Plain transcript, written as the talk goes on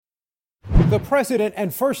The President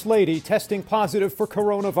and First Lady testing positive for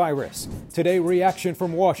coronavirus. Today, reaction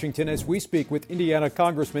from Washington as we speak with Indiana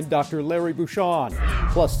Congressman Dr. Larry Bucshon,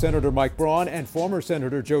 plus Senator Mike Braun and former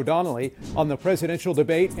Senator Joe Donnelly on the presidential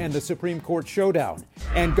debate and the Supreme Court showdown,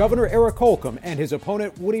 and Governor Eric Holcomb and his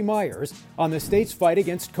opponent Woody Myers on the state's fight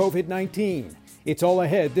against COVID-19. It's all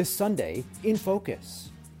ahead this Sunday in Focus.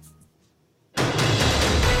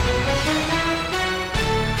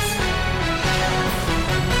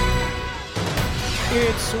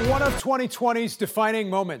 It's one of 2020's defining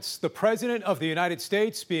moments. The President of the United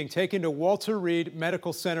States being taken to Walter Reed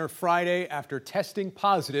Medical Center Friday after testing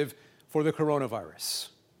positive for the coronavirus.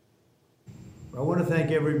 I want to thank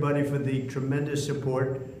everybody for the tremendous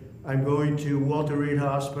support. I'm going to Walter Reed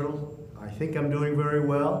Hospital. I think I'm doing very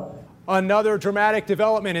well. Another dramatic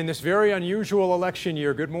development in this very unusual election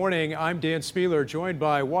year. Good morning. I'm Dan Spieler, joined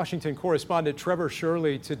by Washington correspondent Trevor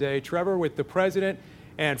Shirley today. Trevor, with the President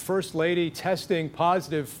and First Lady testing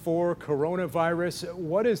positive for coronavirus,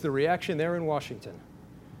 what is the reaction there in Washington?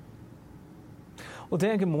 Well,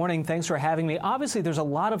 Dan, good morning. Thanks for having me. Obviously, there's a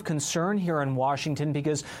lot of concern here in Washington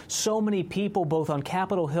because so many people, both on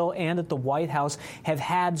Capitol Hill and at the White House, have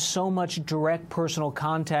had so much direct personal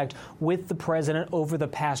contact with the president over the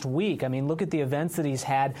past week. I mean, look at the events that he's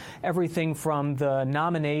had, everything from the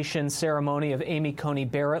nomination ceremony of Amy Coney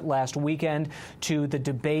Barrett last weekend to the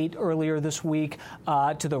debate earlier this week,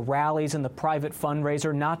 to the rallies and the private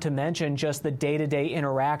fundraiser, not to mention just the day-to-day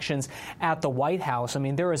interactions at the White House. I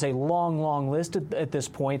mean, there is a long, long list at this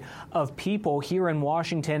point of people here in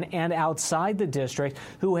Washington and outside the district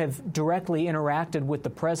who have directly interacted with the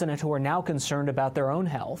president, who are now concerned about their own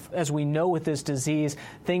health. As we know, with this disease,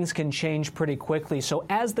 things can change pretty quickly. So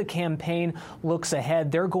as the campaign looks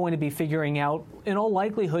ahead, they're going to be figuring out, in all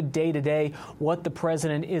likelihood, day to day, what the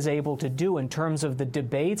president is able to do in terms of the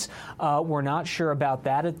debates. We're not sure about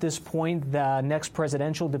that at this point. The next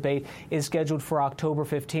presidential debate is scheduled for October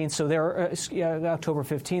 15th.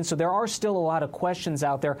 So there are still a lot of questions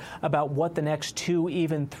out there about what the next 2,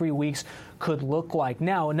 even 3 weeks could look like.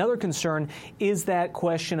 Now, another concern is that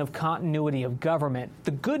question of continuity of government.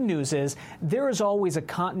 The good news is there is always a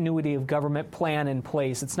continuity of government plan in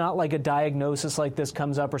place. It's not like a diagnosis like this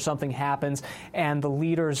comes up or something happens and the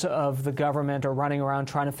leaders of the government are running around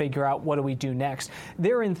trying to figure out what do we do next.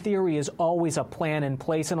 There, in theory, is always a plan in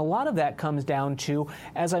place, and a lot of that comes down to,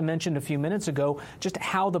 as I mentioned a few minutes ago, just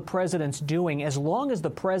how the president's doing. As long as the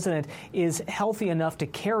president is healthy enough to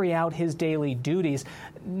carry out his daily duties,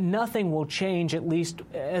 nothing will change, at least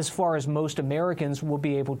as far as most Americans will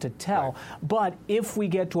be able to tell. Right. But if we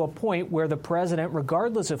get to a point where the president,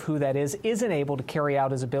 regardless of who that is, isn't able to carry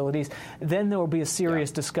out his abilities, then there will be a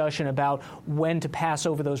serious discussion about when to pass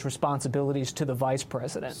over those responsibilities to the vice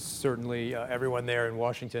president. Certainly everyone there in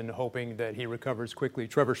Washington hoping that he recovers quickly.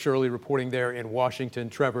 Trevor Shirley reporting there in Washington.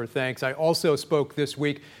 Trevor, thanks. I also spoke this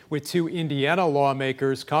week with 2 Indiana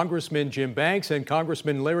lawmakers, Congressman Jim Banks and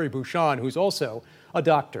Congressman Larry Bucshon, who's also a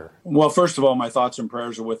doctor. Well, first of all, my thoughts and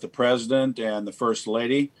prayers are with the president and the First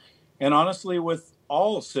Lady, and honestly with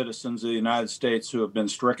all citizens of the United States who have been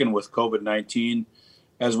stricken with COVID-19,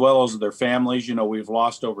 as well as their families. You know, we've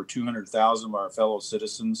lost over 200,000 of our fellow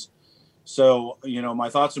citizens. So, you know, my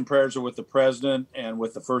thoughts and prayers are with the president and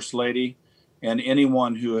with the First Lady and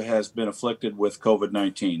anyone who has been afflicted with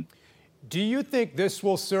COVID-19. Do you think this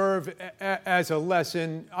will serve as a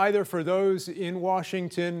lesson either for those in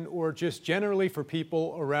Washington or just generally for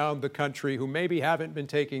people around the country who maybe haven't been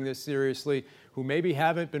taking this seriously, who maybe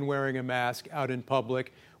haven't been wearing a mask out in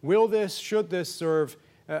public? Should this serve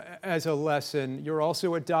as a lesson? You're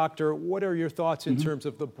also a doctor. What are your thoughts in terms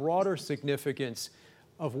of the broader significance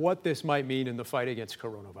of what this might mean in the fight against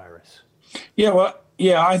coronavirus?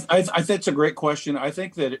 I think it's a great question. I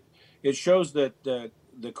think that it shows that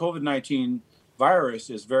the COVID-19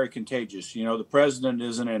 virus is very contagious. You know, the president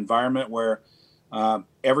is in an environment where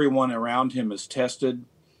everyone around him is tested,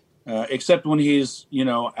 except when he's,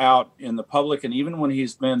 out in the public. And even when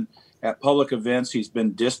he's been at public events, he's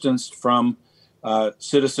been distanced from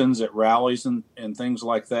citizens at rallies and things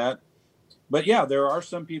like that. But yeah, there are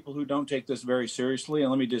some people who don't take this very seriously.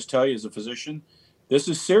 And let me just tell you, as a physician, this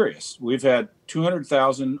is serious. We've had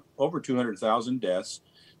over 200,000 deaths.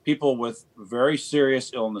 People with very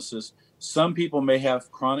serious illnesses. Some people may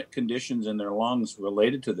have chronic conditions in their lungs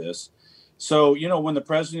related to this. So, when the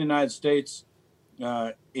president of the United States,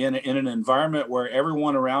 in an environment where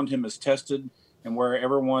everyone around him is tested and where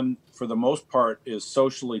everyone, for the most part, is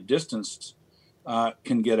socially distanced,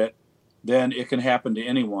 can get it, then it can happen to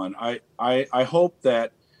anyone. I hope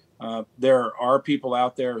that there are people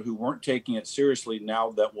out there who weren't taking it seriously now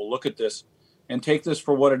that will look at this and take this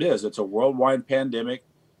for what it is. It's a worldwide pandemic.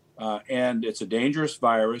 and it's a dangerous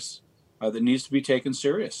virus that needs to be taken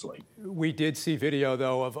seriously. We did see video,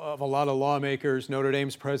 though, of a lot of lawmakers, Notre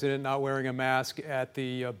Dame's president not wearing a mask at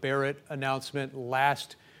the Barrett announcement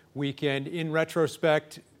last weekend. In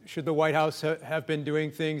retrospect, should the White House have been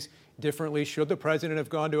doing things differently? Should the president have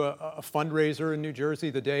gone to a fundraiser in New Jersey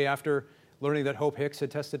the day after learning that Hope Hicks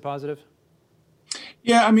had tested positive?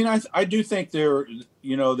 Yeah, I mean, I do think there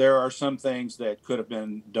are some things that could have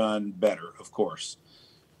been done better, of course.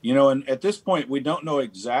 And at this point, we don't know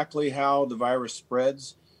exactly how the virus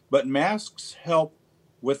spreads, but masks help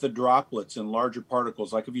with the droplets and larger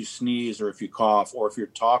particles, like if you sneeze or if you cough or if you're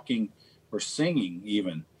talking or singing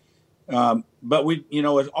even. But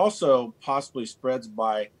it also possibly spreads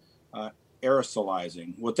by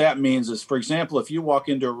aerosolizing. What that means is, for example, if you walk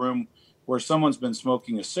into a room where someone's been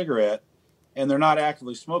smoking a cigarette and they're not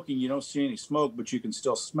actively smoking, you don't see any smoke, but you can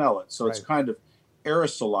still smell it. So It's kind of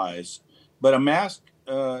aerosolized. But a mask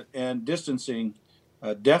and distancing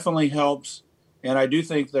definitely helps. And I do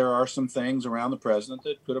think there are some things around the president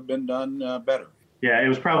that could have been done better. Yeah, it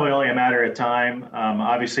was probably only a matter of time.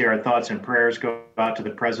 Obviously, our thoughts and prayers go out to the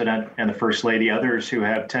president and the first lady, others who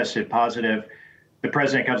have tested positive. The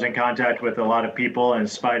president comes in contact with a lot of people, and in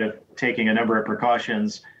spite of taking a number of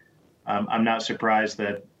precautions, I'm not surprised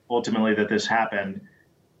that ultimately that this happened.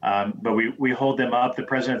 But we hold them up. The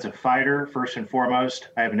president's a fighter, first and foremost.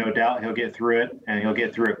 I have no doubt he'll get through it, and he'll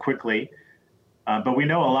get through it quickly. But we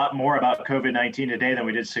know a lot more about COVID-19 today than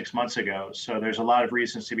we did 6 months ago. So there's a lot of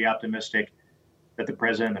reasons to be optimistic that the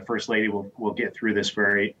president and the first lady will get through this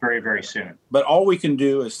very, very, very soon. But all we can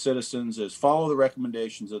do as citizens is follow the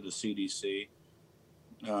recommendations of the CDC,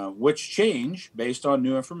 which change based on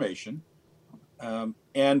new information,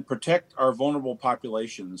 and protect our vulnerable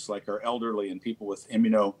populations like our elderly and people with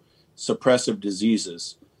immunosuppressive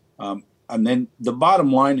diseases. And then the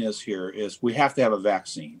bottom line is we have to have a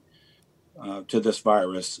vaccine to this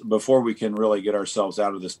virus before we can really get ourselves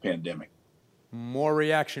out of this pandemic. More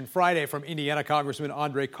reaction Friday from Indiana Congressman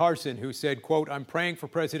Andre Carson, who said, quote, "I'm praying for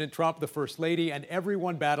President Trump, the First Lady, and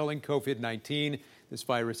everyone battling COVID-19. This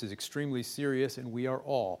virus is extremely serious, and we are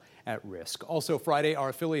all at risk." Also Friday, our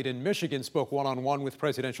affiliate in Michigan spoke one-on-one with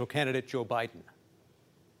presidential candidate Joe Biden.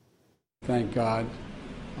 Thank God,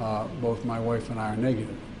 both my wife and I are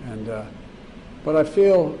negative. But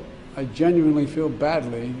I genuinely feel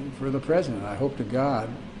badly for the president. I hope to God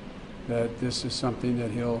that this is something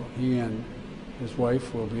that he and his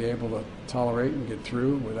wife will be able to tolerate and get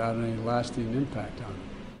through without any lasting impact on him.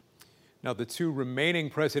 Now, the two remaining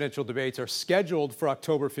presidential debates are scheduled for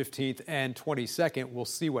October 15th and 22nd. We'll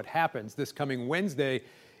see what happens. This coming Wednesday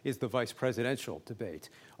is the vice presidential debate.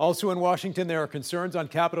 Also in Washington, there are concerns on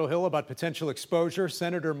Capitol Hill about potential exposure.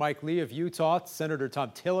 Senator Mike Lee of Utah, Senator Thom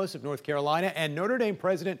Tillis of North Carolina, and Notre Dame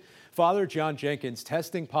President Father John Jenkins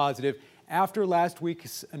testing positive after last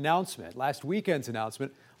weekend's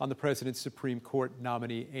announcement on the president's Supreme Court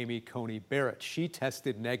nominee, Amy Coney Barrett. She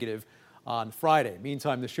tested negative on Friday.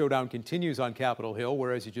 Meantime, the showdown continues on Capitol Hill,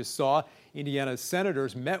 where, as you just saw, Indiana's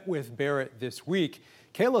senators met with Barrett this week.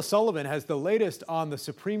 Kayla Sullivan has the latest on the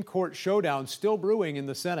Supreme Court showdown still brewing in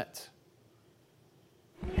the Senate.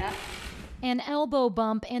 Yeah. An elbow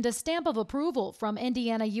bump and a stamp of approval from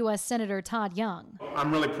Indiana U.S. Senator Todd Young.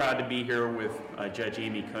 I'm really proud to be here with Judge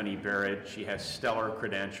Amy Coney Barrett. She has stellar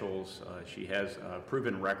credentials. She has a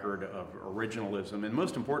proven record of originalism. And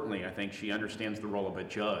most importantly, I think she understands the role of a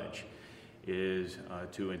judge is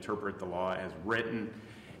to interpret the law as written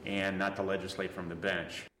and not to legislate from the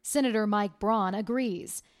bench. Senator Mike Braun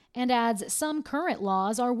agrees and adds some current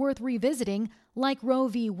laws are worth revisiting, like Roe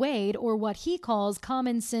v. Wade or what he calls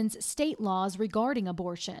common sense state laws regarding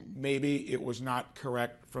abortion. Maybe it was not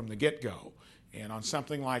correct from the get-go. And on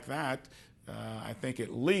something like that, I think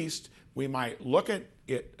at least we might look at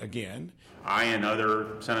it again. I and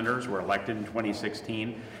other senators were elected in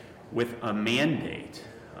 2016 with a mandate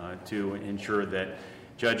to ensure that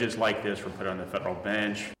judges like this were put on the federal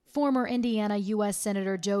bench. Former Indiana U.S.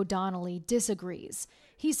 Senator Joe Donnelly disagrees.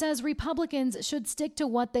 He says Republicans should stick to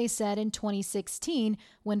what they said in 2016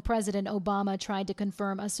 when President Obama tried to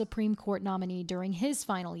confirm a Supreme Court nominee during his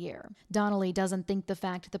final year. Donnelly doesn't think the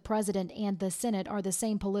fact the president and the Senate are the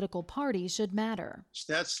same political party should matter.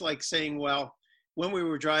 That's like saying, well, when we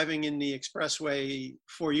were driving in the expressway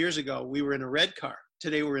 4 years ago, we were in a red car.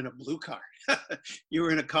 Today we're in a blue car. You were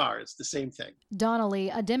in a car. It's the same thing. Donnelly,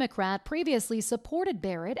 a Democrat, previously supported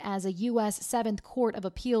Barrett as a U.S. 7th Court of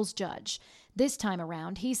Appeals judge. This time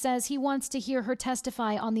around, he says he wants to hear her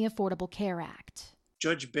testify on the Affordable Care Act.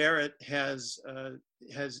 Judge Barrett has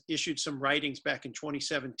issued some writings back in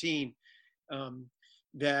 2017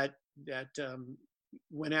 that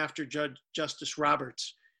went after Justice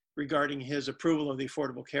Roberts regarding his approval of the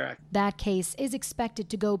Affordable Care Act. That case is expected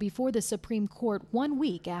to go before the Supreme Court 1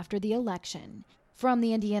 week after the election. From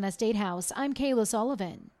the Indiana State House, I'm Kayla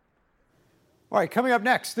Sullivan. All right, coming up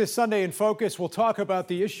next this Sunday in Focus, we'll talk about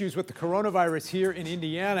the issues with the coronavirus here in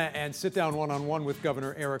Indiana and sit down one-on-one with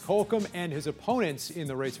Governor Eric Holcomb and his opponents in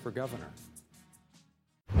the race for governor.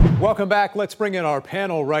 Welcome back. Let's bring in our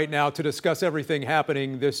panel right now to discuss everything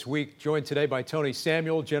happening this week. Joined today by Tony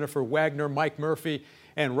Samuel, Jennifer Wagner, Mike Murphy,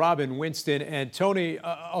 and Robin Winston. And Tony,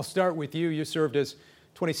 I'll start with you. You served as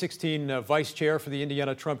 2016 vice chair for the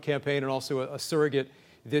Indiana Trump campaign and also a surrogate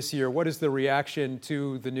this year. What is the reaction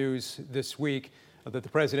to the news this week that the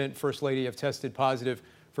president and first lady have tested positive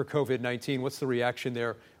for COVID-19? What's the reaction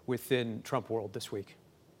there within Trump world this week?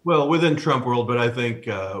 Well, within Trump world, but I think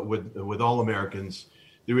with all Americans,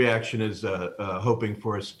 the reaction is hoping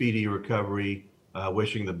for a speedy recovery,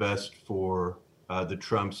 wishing the best for the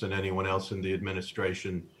Trumps and anyone else in the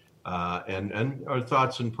administration, and our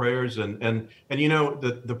thoughts and prayers. And you know,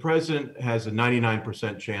 the president has a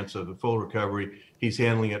 99% chance of a full recovery. He's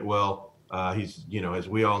handling it well. He's, you know, as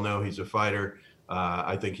we all know, he's a fighter.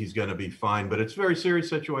 I think he's going to be fine, but it's a very serious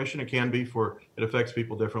situation. It can be it affects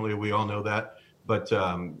people differently. We all know that, but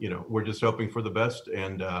you know, we're just hoping for the best,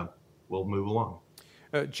 and we'll move along.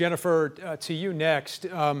 Jennifer, to you next.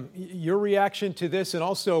 Your reaction to this, and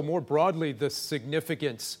also more broadly, the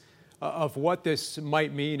significance of what this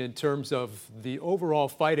might mean in terms of the overall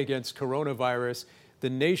fight against coronavirus, the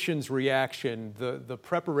nation's reaction, the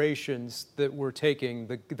preparations that we're taking,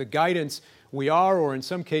 the guidance we are, or in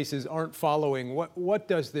some cases aren't following. What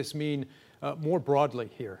does this mean more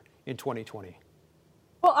broadly here in 2020?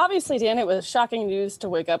 Well, obviously, Dan, it was shocking news to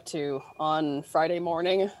wake up to on Friday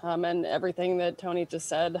morning, and everything that Tony just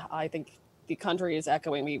said, I think the country is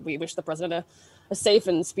echoing. We wish the president a safe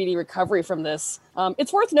and speedy recovery from this.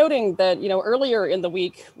 It's worth noting that, you know, earlier in the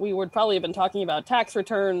week, we would probably have been talking about tax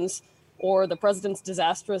returns or the president's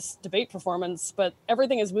disastrous debate performance, but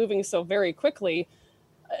everything is moving so very quickly.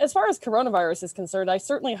 As far as coronavirus is concerned, I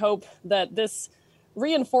certainly hope that this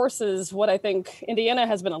reinforces what I think Indiana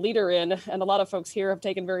has been a leader in, and a lot of folks here have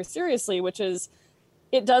taken very seriously, which is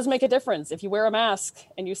it does make a difference if you wear a mask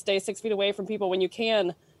and you stay 6 feet away from people when you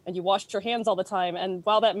can, and you wash your hands all the time. And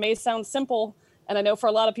while that may sound simple, and I know for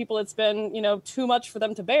a lot of people it's been, you know, too much for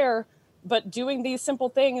them to bear, but doing these simple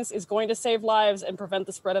things is going to save lives and prevent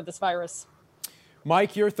the spread of this virus.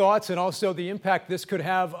 Mike, your thoughts and also the impact this could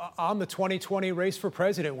have on the 2020 race for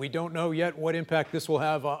president. We don't know yet what impact this will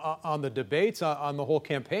have on the debates, on the whole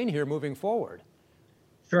campaign here moving forward.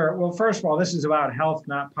 Sure. Well, first of all, this is about health,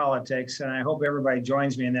 not politics, and I hope everybody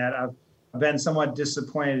joins me in that. I've been somewhat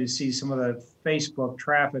disappointed to see some of the Facebook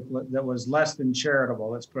traffic that was less than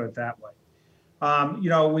charitable, let's put it that way.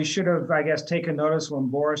 You know, we should have, I guess, taken notice when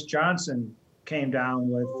Boris Johnson came down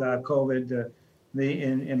with COVID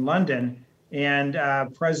in London. And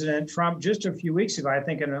President Trump, just a few weeks ago, I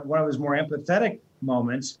think in one of his more empathetic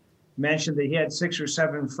moments, mentioned that he had 6 or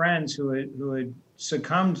 7 friends who had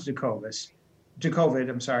succumbed to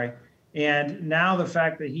COVID. And now the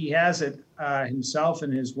fact that he has it himself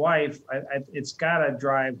and his wife, it's got to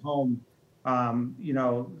drive home, you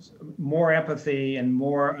know, more empathy and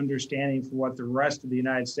more understanding for what the rest of the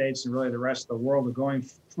United States and really the rest of the world are going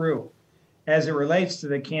through. As it relates to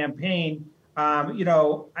the campaign, you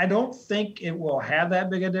know, I don't think it will have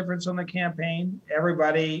that big a difference on the campaign.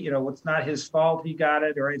 Everybody, you know, it's not his fault he got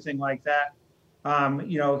it or anything like that.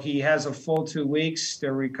 You know, he has a full 2 weeks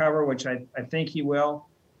to recover, which I think he will.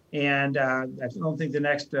 And I don't think the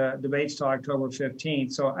next debate's till October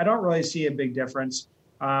 15th. So I don't really see a big difference.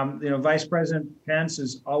 You know, Vice President Pence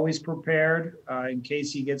is always prepared in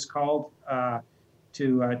case he gets called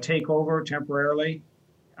to take over temporarily.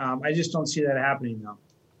 I just don't see that happening, though.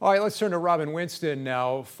 All right, let's turn to Robin Winston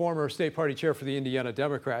now, former state party chair for the Indiana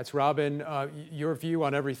Democrats. Robin, your view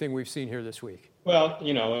on everything we've seen here this week? Well,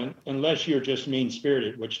 you know, unless you're just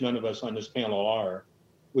mean-spirited, which none of us on this panel are,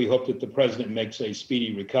 we hope that the president makes a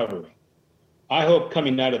speedy recovery. I hope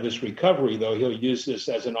coming out of this recovery, though, he'll use this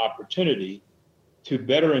as an opportunity to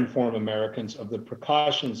better inform Americans of the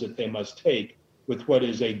precautions that they must take with what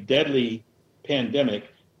is a deadly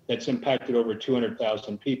pandemic that's impacted over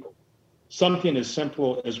 200,000 people. Something as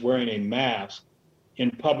simple as wearing a mask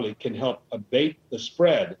in public can help abate the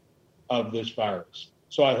spread of this virus.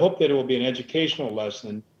 So I hope that it will be an educational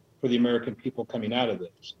lesson for the American people coming out of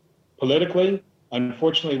this. Politically,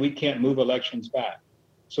 unfortunately, we can't move elections back.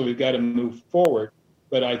 So we've got to move forward.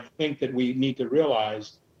 But I think that we need to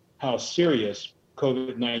realize how serious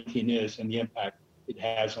COVID-19 is and the impact it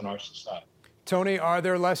has on our society. Tony, are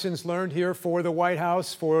there lessons learned here for the White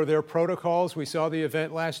House, for their protocols? We saw the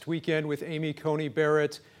event last weekend with Amy Coney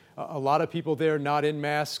Barrett a lot of people there not in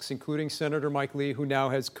masks, including Senator Mike Lee, who now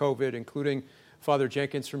has COVID, including Father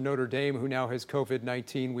Jenkins from Notre Dame, who now has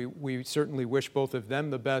COVID-19. We certainly wish both of them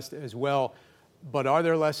the best as well. But are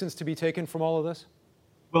there lessons to be taken from all of this?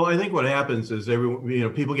 Well, I think what happens is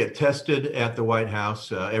people get tested at the White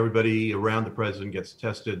House. Everybody around the president gets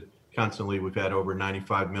tested constantly. We've had over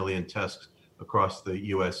 95 million tests across the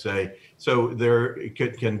USA. So there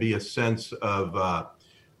can be a sense of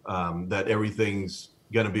that everything's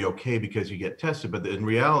going to be okay because you get tested. But in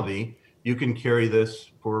reality, you can carry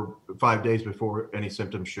this for 5 days before any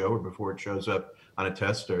symptoms show or before it shows up on a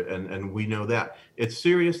test. And we know that. It's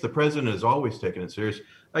serious. The president has always taken it serious.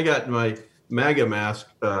 I got my MAGA mask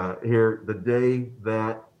here the day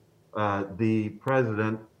that the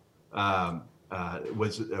president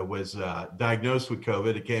was diagnosed with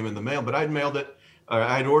COVID. It came in the mail, but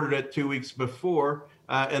I'd ordered it 2 weeks before,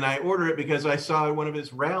 and I ordered it because I saw at one of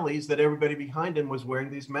his rallies that everybody behind him was wearing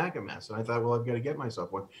these MAGA masks, and I thought, well, I've got to get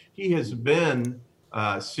myself one. He has been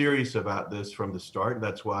serious about this from the start.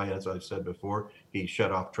 That's why, as I've said before, he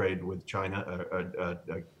shut off trade with China,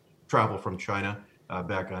 travel from China.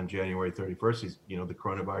 Back on January 31st, the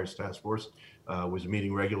coronavirus task force was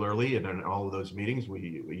meeting regularly, and in all of those meetings,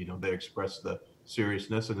 they expressed the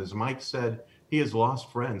seriousness. And as Mike said, he has lost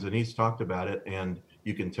friends, and he's talked about it, and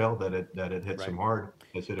you can tell that it hits him hard.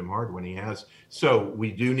 It's hit him hard when he has. So we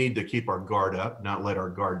do need to keep our guard up, not let our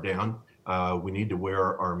guard down. We need to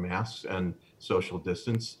wear our masks and social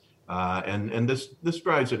distance, and this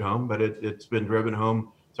drives it home, but it's been driven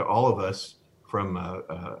home to all of us from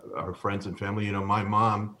our friends and family. My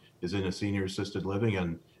mom is in a senior assisted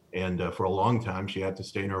living, and for a long time she had to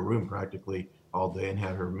stay in her room practically all day and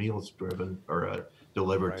had her meals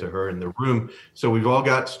delivered to her in the room. So we've all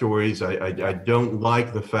got stories. I don't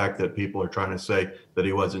like the fact that people are trying to say that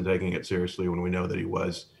he wasn't taking it seriously when we know that he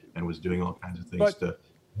was, and was doing all kinds of things to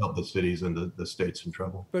help the cities and the states in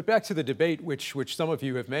trouble. But back to the debate, which some of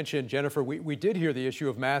you have mentioned, Jennifer, we did hear the issue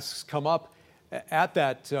of masks come up at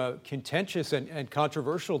that contentious and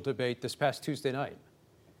controversial debate this past Tuesday night.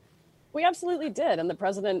 We absolutely did. And the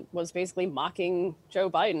president was basically mocking Joe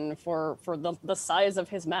Biden for the size of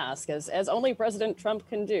his mask, as only President Trump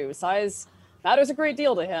can do. Size matters a great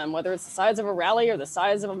deal to him, whether it's the size of a rally or the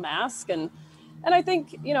size of a mask. And I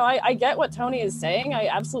think, I get what Tony is saying. I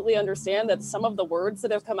absolutely understand that some of the words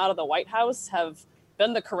that have come out of the White House have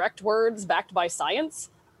been the correct words backed by science.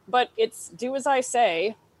 But it's do as I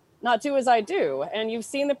say, not do as I do. And you've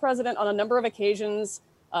seen the president on a number of occasions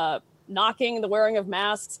knocking the wearing of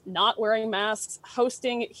masks, not wearing masks,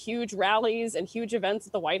 hosting huge rallies and huge events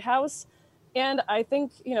at the White House. And I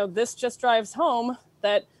think, this just drives home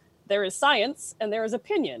that there is science and there is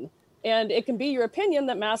opinion. And it can be your opinion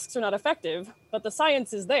that masks are not effective, but the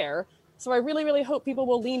science is there. So I really, really hope people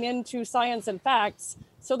will lean into science and facts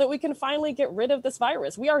so that we can finally get rid of this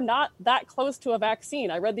virus. We are not that close to a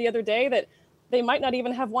vaccine. I read the other day that they might not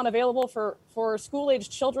even have one available for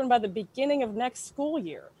school-aged children by the beginning of next school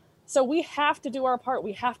year. So we have to do our part.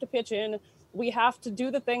 We have to pitch in. We have to do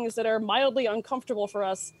the things that are mildly uncomfortable for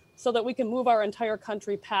us so that we can move our entire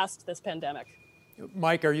country past this pandemic.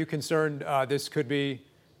 Mike, are you concerned this could be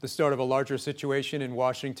the start of a larger situation in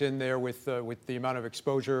Washington there with the amount of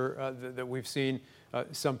exposure that we've seen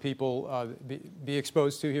some people be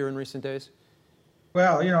exposed to here in recent days?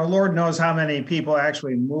 Well, Lord knows how many people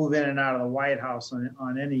actually move in and out of the White House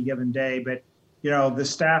on any given day. But, the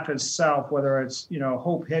staff itself, whether it's,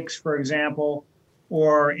 Hope Hicks, for example,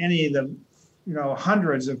 or any of the,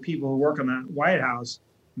 hundreds of people who work in the White House,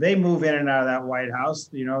 they move in and out of that White House.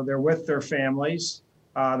 They're with their families.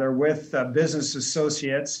 They're with business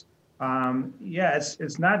associates.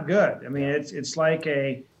 It's not good. I mean, it's like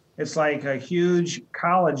a huge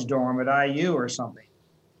college dorm at IU or something.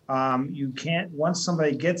 You can't, once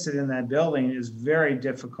somebody gets it in that building, it is very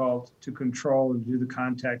difficult to control and do the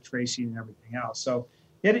contact tracing and everything else. So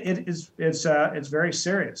it's very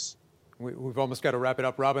serious. We've almost got to wrap it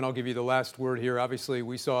up. Robin, I'll give you the last word here. Obviously,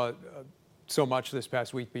 we saw so much this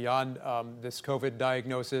past week beyond this COVID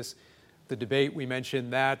diagnosis. The debate, we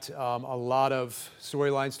mentioned that. A lot of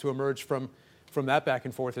storylines to emerge from that back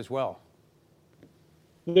and forth as well.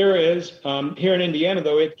 There is. Here in Indiana,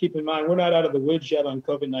 though, keep in mind, we're not out of the woods yet on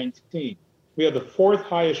COVID-19. We have the fourth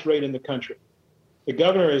highest rate in the country. The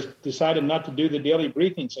governor has decided not to do the daily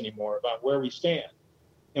briefings anymore about where we stand.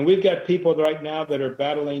 And we've got people right now that are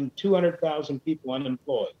battling 200,000 people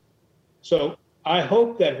unemployed. So I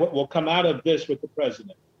hope that what will come out of this with the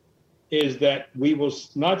president is that we will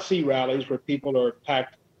not see rallies where people are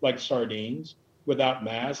packed like sardines without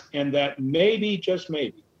masks, and that maybe, just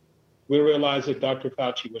maybe, we realize that Dr.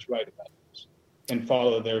 Fauci was right about this and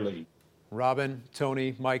follow their lead. Robin,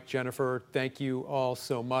 Tony, Mike, Jennifer, thank you all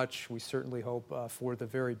so much. We certainly hope for the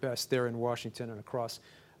very best there in Washington and across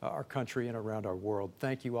our country and around our world.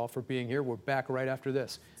 Thank you all for being here. We're back right after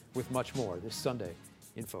this with much more this Sunday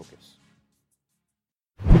in Focus.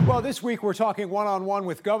 Well, this week we're talking one-on-one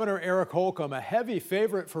with Governor Eric Holcomb, a heavy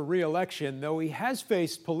favorite for re-election, though he has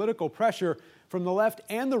faced political pressure from the left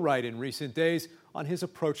and the right in recent days on his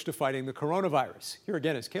approach to fighting the coronavirus. Here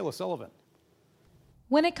again is Kayla Sullivan.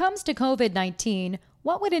 When it comes to COVID-19,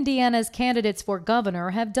 what would Indiana's candidates for governor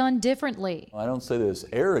have done differently? I don't say this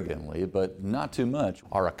arrogantly, but not too much.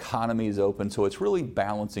 Our economy is open, so it's really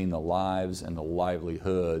balancing the lives and the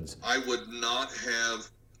livelihoods. I would not have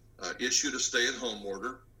issued a stay-at-home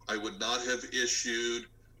order. I would not have issued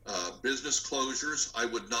business closures. I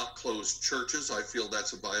would not close churches. I feel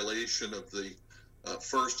that's a violation of the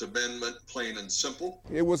First Amendment, plain and simple.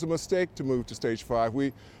 It was a mistake to move to stage 5.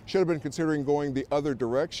 We should have been considering going the other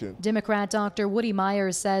direction. Democrat Dr. Woody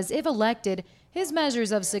Myers says if elected, his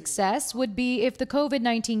measures of success would be if the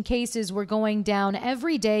COVID-19 cases were going down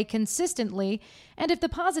every day consistently and if the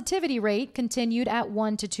positivity rate continued at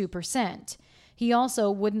 1 to 2%. He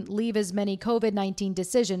also wouldn't leave as many COVID-19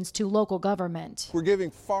 decisions to local government. We're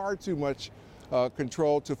giving far too much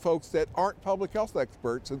control to folks that aren't public health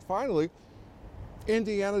experts. And finally,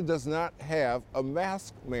 Indiana does not have a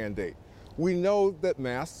mask mandate. We know that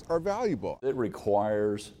masks are valuable. It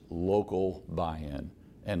requires local buy-in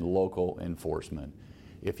and local enforcement.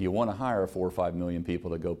 If you want to hire 4 or 5 million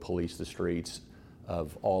people to go police the streets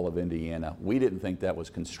of all of Indiana, we didn't think that was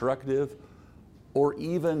constructive or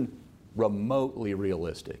even remotely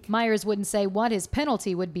realistic. Myers wouldn't say what his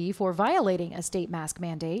penalty would be for violating a state mask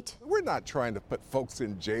mandate. We're not trying to put folks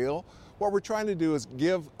in jail. What we're trying to do is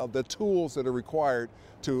give the tools that are required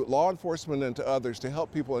to law enforcement and to others to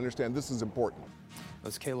help people understand this is important.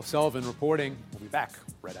 That's Kayla Sullivan reporting. We'll be back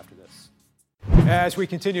right after this. As we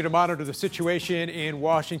continue to monitor the situation in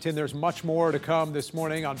Washington, there's much more to come this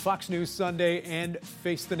morning on Fox News Sunday and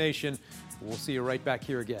Face the Nation. We'll see you right back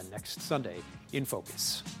here again next Sunday in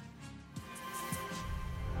Focus.